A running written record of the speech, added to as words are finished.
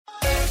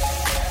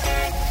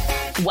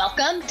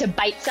Welcome to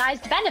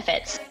Bite-Sized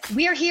Benefits.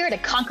 We are here to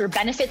conquer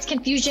benefits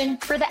confusion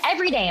for the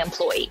everyday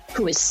employee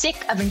who is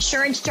sick of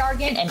insurance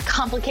jargon and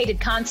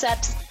complicated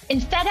concepts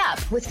and fed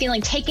up with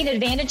feeling taken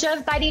advantage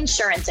of by the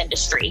insurance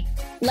industry.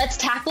 Let's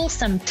tackle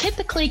some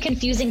typically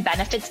confusing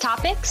benefits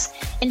topics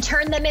and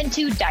turn them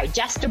into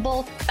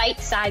digestible,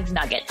 bite-sized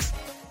nuggets,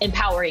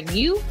 empowering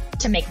you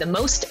to make the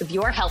most of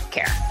your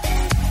healthcare.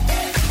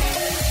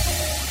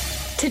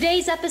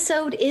 Today's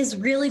episode is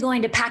really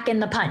going to pack in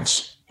the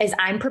punch, as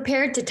I'm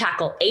prepared to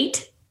tackle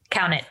eight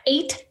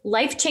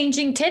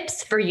life-changing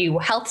tips for you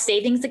health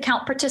savings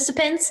account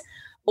participants,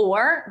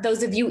 or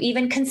those of you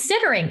even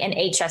considering an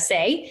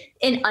HSA,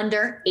 in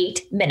under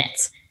 8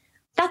 minutes.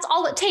 That's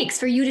all it takes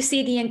for you to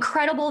see the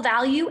incredible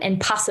value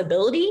and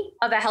possibility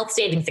of a health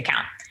savings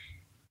account.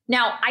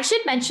 Now, I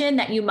should mention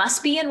that you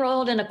must be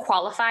enrolled in a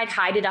qualified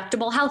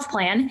high-deductible health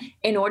plan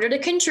in order to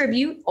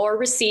contribute or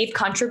receive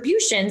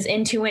contributions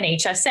into an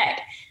HSA.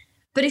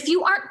 But if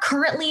you aren't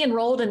currently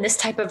enrolled in this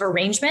type of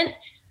arrangement,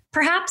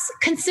 perhaps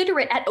consider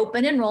it at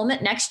open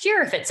enrollment next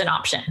year if it's an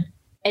option.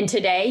 And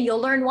today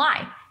you'll learn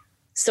why.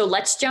 So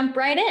let's jump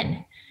right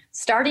in,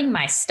 starting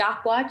my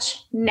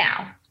stopwatch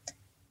now.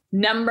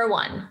 Number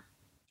 1,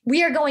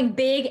 we are going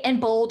big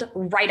and bold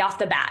right off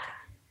the bat.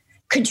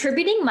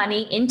 Contributing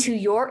money into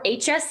your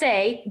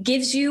HSA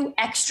gives you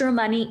extra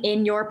money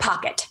in your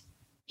pocket.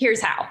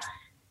 Here's how.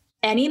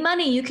 Any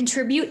money you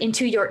contribute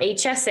into your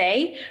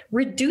HSA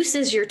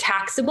reduces your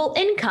taxable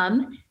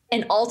income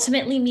and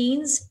ultimately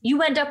means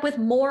you end up with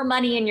more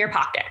money in your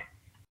pocket.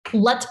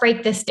 Let's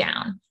break this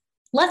down.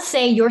 Let's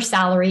say your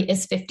salary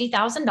is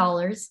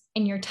 $50,000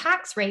 and your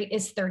tax rate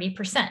is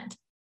 30%.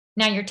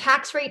 Now, your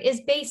tax rate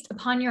is based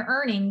upon your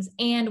earnings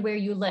and where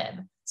you live.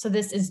 So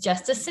this is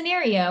just a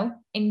scenario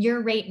and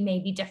your rate may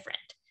be different.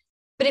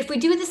 But if we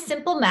do the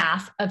simple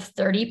math of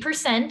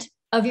 30%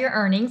 of your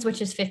earnings,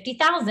 which is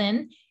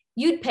 $50,000,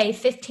 you'd pay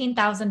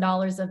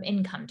 $15,000 of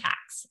income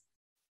tax.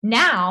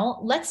 Now,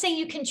 let's say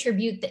you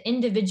contribute the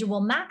individual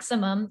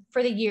maximum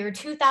for the year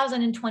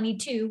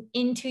 2022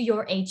 into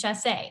your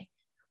HSA,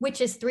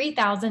 which is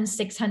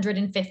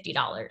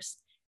 $3,650.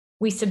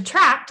 We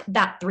subtract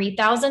that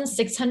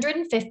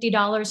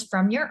 $3,650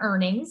 from your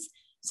earnings,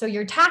 so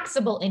your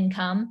taxable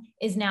income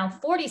is now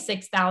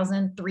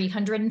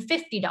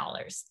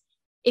 $46,350.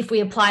 If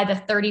we apply the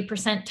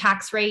 30%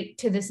 tax rate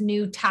to this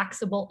new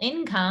taxable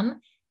income,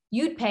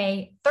 you'd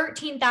pay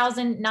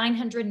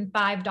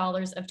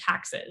 $13,905 of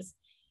taxes,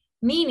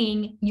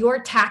 meaning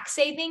your tax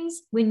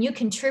savings when you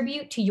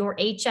contribute to your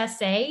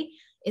HSA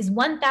is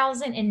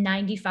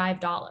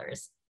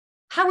 $1,095.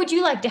 How would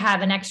you like to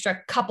have an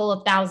extra couple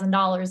of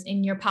 $1,000s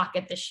in your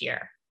pocket this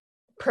year?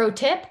 Pro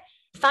tip,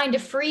 find a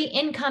free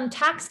income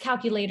tax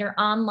calculator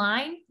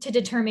online to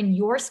determine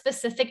your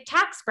specific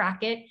tax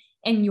bracket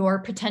and your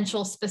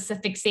potential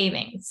specific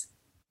savings.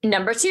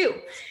 Number 2,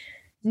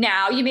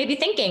 now you may be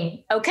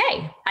thinking,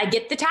 okay, I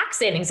get the tax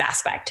savings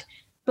aspect,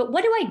 but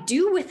what do I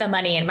do with the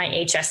money in my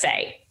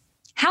HSA?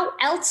 How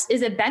else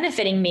is it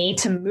benefiting me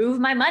to move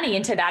my money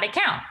into that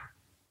account?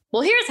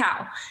 Well, here's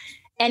how.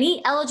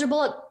 Any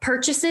eligible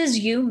purchases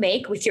you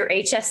make with your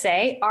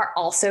HSA are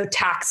also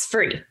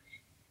tax-free.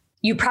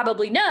 You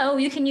probably know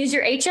you can use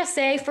your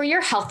HSA for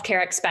your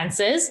healthcare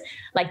expenses,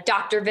 like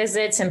doctor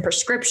visits and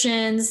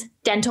prescriptions,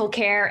 dental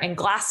care and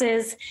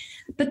glasses.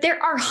 But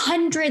there are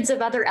hundreds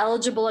of other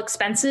eligible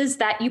expenses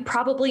that you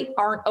probably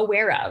aren't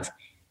aware of.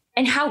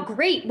 And how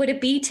great would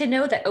it be to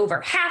know that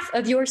over half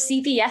of your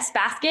CVS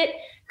basket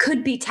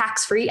could be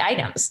tax-free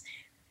items?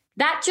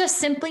 That just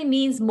simply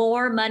means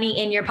more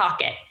money in your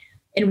pocket.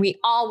 And we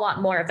all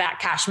want more of that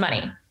cash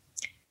money.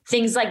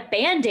 Things like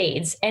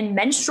Band-Aids and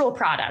menstrual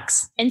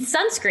products and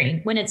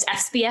sunscreen when it's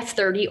SPF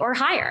 30 or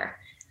higher.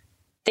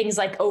 Things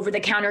like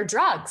over-the-counter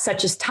drugs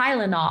such as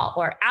Tylenol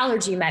or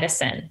allergy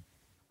medicine.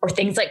 Or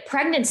things like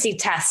pregnancy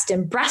tests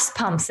and breast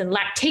pumps and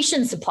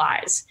lactation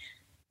supplies.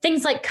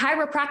 Things like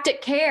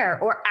chiropractic care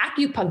or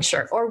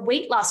acupuncture or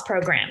weight loss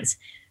programs.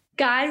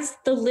 Guys,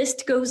 the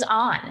list goes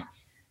on.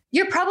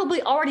 You're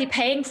probably already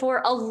paying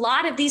for a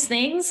lot of these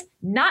things,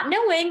 not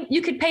knowing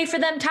you could pay for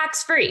them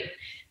tax-free.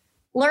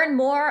 Learn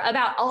more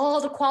about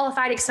all the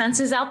qualified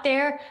expenses out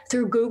there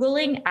through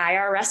Googling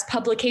IRS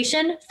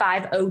Publication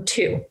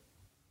 502.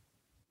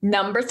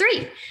 Number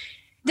 3,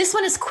 this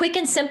one is quick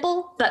and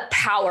simple, but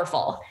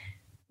powerful.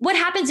 What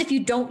happens if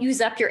you don't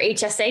use up your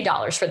HSA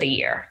dollars for the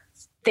year?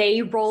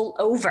 They roll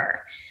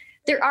over.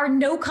 There are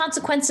no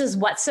consequences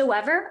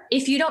whatsoever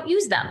if you don't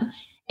use them,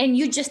 and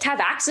you just have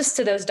access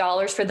to those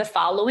dollars for the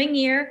following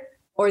year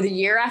or the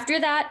year after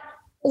that,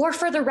 or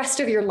for the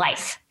rest of your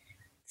life.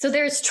 So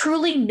there's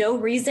truly no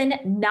reason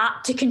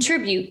not to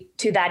contribute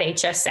to that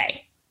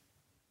HSA.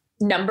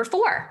 Number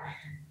 4,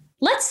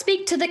 let's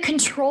speak to the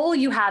control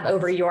you have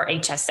over your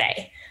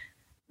HSA.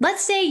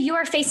 Let's say you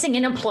are facing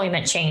an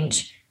employment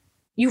change.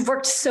 You've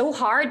worked so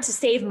hard to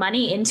save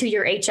money into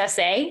your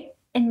HSA,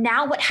 and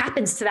now what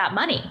happens to that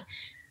money?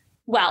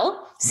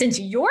 Well, since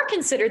you're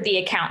considered the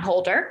account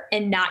holder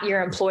and not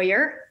your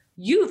employer,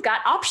 you've got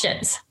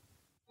options.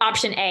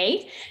 Option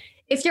A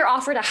If you're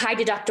offered a high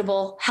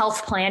deductible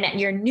health plan at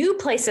your new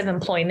place of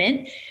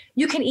employment,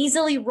 you can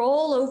easily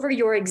roll over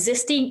your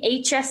existing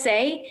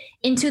HSA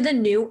into the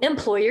new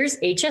employer's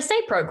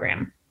HSA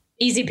program.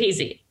 Easy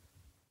peasy.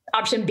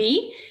 Option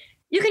B,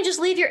 you can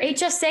just leave your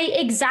HSA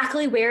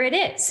exactly where it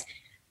is.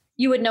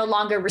 You would no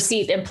longer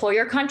receive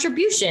employer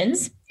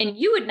contributions, and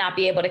you would not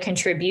be able to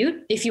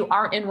contribute if you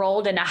aren't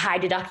enrolled in a high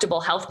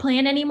deductible health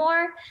plan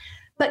anymore,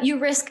 but you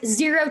risk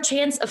zero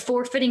chance of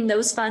forfeiting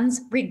those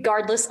funds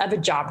regardless of a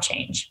job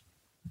change.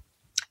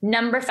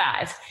 Number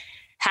 5,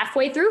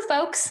 halfway through,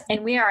 folks,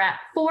 and we are at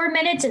 4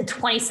 minutes and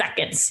 20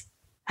 seconds.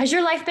 Has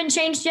your life been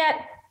changed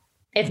yet?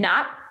 If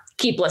not,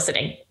 keep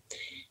listening.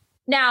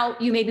 Now,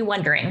 you may be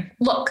wondering,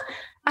 look,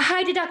 a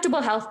high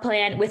deductible health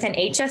plan with an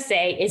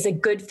HSA is a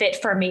good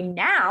fit for me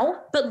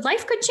now, but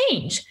life could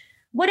change.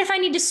 What if I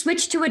need to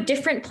switch to a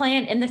different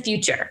plan in the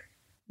future?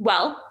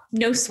 Well,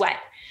 no sweat.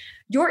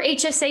 Your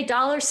HSA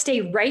dollars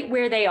stay right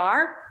where they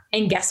are.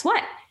 And guess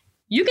what?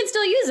 You can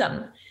still use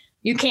them.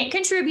 You can't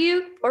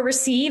contribute or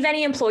receive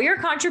any employer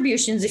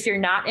contributions if you're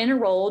not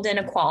enrolled in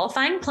a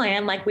qualifying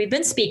plan like we've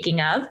been speaking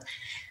of,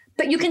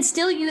 but you can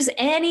still use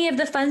any of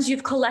the funds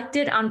you've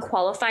collected on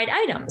qualified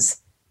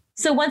items.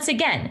 So once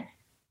again,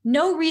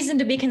 no reason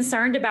to be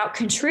concerned about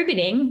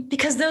contributing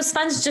because those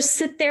funds just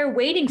sit there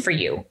waiting for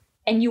you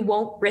and you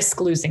won't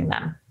risk losing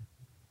them.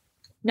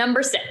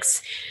 Number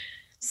 6.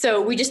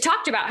 So we just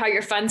talked about how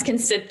your funds can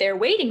sit there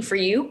waiting for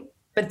you,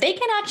 but they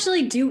can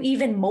actually do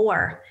even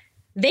more.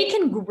 They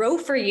can grow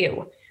for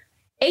you.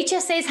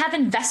 HSAs have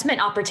investment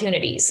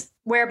opportunities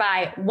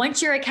whereby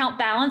once your account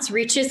balance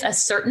reaches a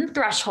certain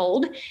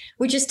threshold,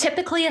 which is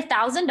typically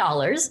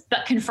 $1,000,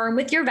 but confirm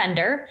with your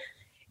vendor,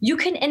 you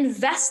can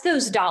invest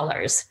those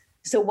dollars.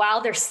 So while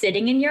they're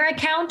sitting in your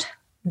account,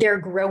 they're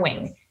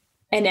growing.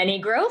 And any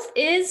growth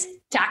is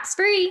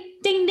tax-free.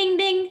 Ding, ding,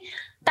 ding.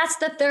 That's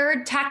the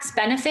third tax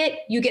benefit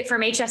you get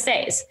from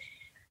HSAs.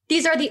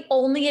 These are the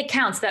only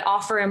accounts that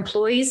offer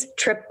employees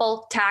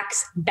triple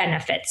tax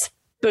benefits.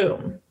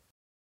 Boom.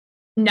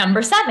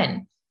 Number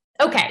 7.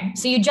 Okay,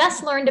 so you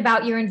just learned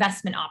about your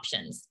investment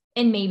options.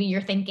 And maybe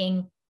you're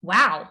thinking,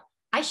 wow,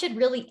 I should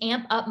really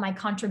amp up my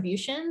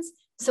contributions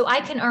so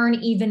I can earn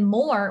even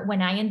more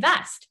when I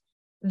invest.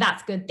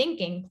 That's good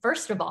thinking,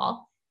 first of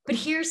all. But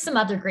here's some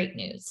other great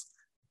news.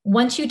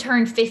 Once you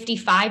turn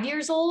 55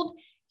 years old,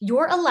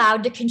 you're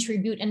allowed to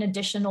contribute an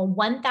additional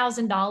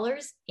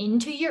 $1,000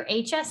 into your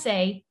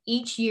HSA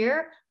each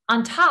year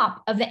on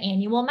top of the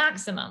annual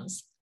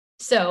maximums.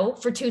 So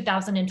for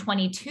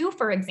 2022,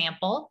 for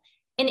example,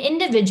 an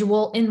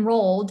individual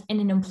enrolled in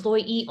an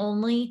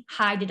employee-only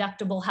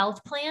high-deductible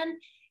health plan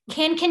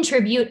can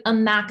contribute a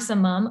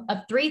maximum of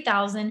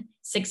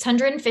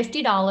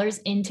 $3,650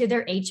 into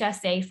their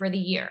HSA for the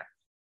year.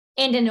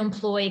 And an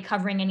employee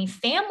covering any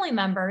family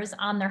members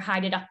on their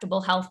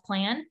high-deductible health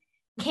plan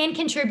can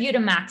contribute a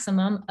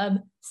maximum of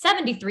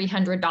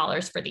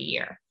 $7,300 for the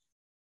year.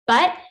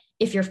 But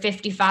if you're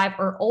 55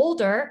 or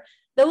older,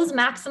 those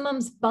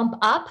maximums bump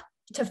up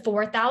to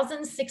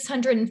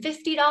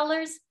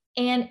 $4,650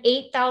 and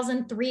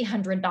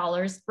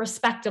 $8,300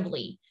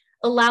 respectively,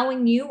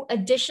 allowing you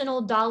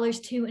additional dollars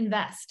to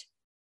invest.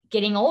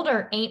 Getting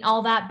older ain't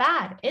all that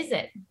bad, is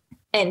it?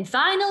 And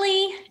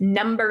finally,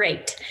 number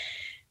 8.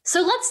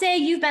 So let's say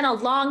you've been a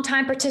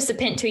long-time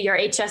participant to your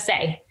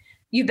HSA.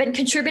 You've been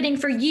contributing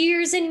for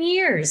years and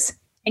years,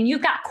 and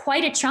you've got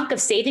quite a chunk of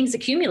savings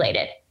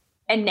accumulated.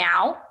 And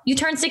now you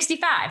turn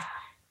 65.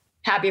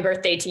 Happy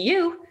birthday to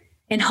you,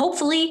 and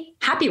hopefully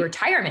happy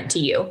retirement to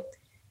you.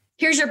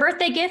 Here's your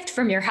birthday gift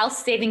from your health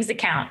savings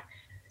account.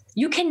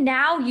 You can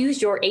now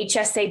use your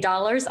HSA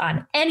dollars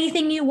on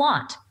anything you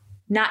want,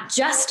 not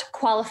just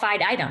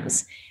qualified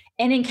items,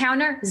 and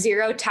encounter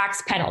zero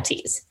tax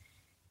penalties.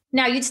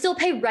 Now, you'd still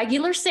pay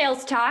regular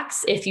sales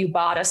tax if you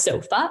bought a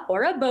sofa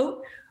or a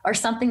boat or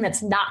something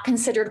that's not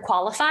considered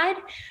qualified,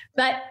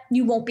 but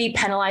you won't be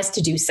penalized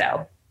to do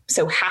so.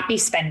 So happy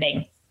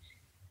spending.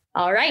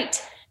 All right,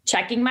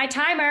 checking my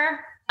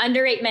timer,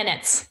 under 8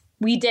 minutes.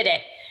 We did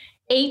it.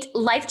 8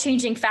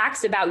 life-changing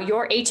facts about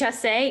your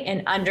HSA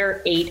in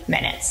under 8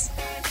 minutes.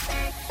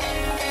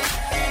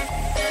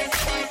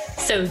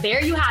 So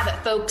there you have it,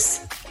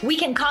 folks. We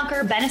can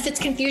conquer benefits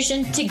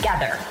confusion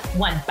together,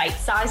 one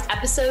bite-sized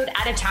episode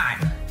at a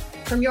time.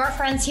 From your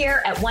friends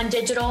here at One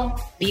Digital,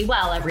 be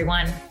well,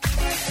 everyone.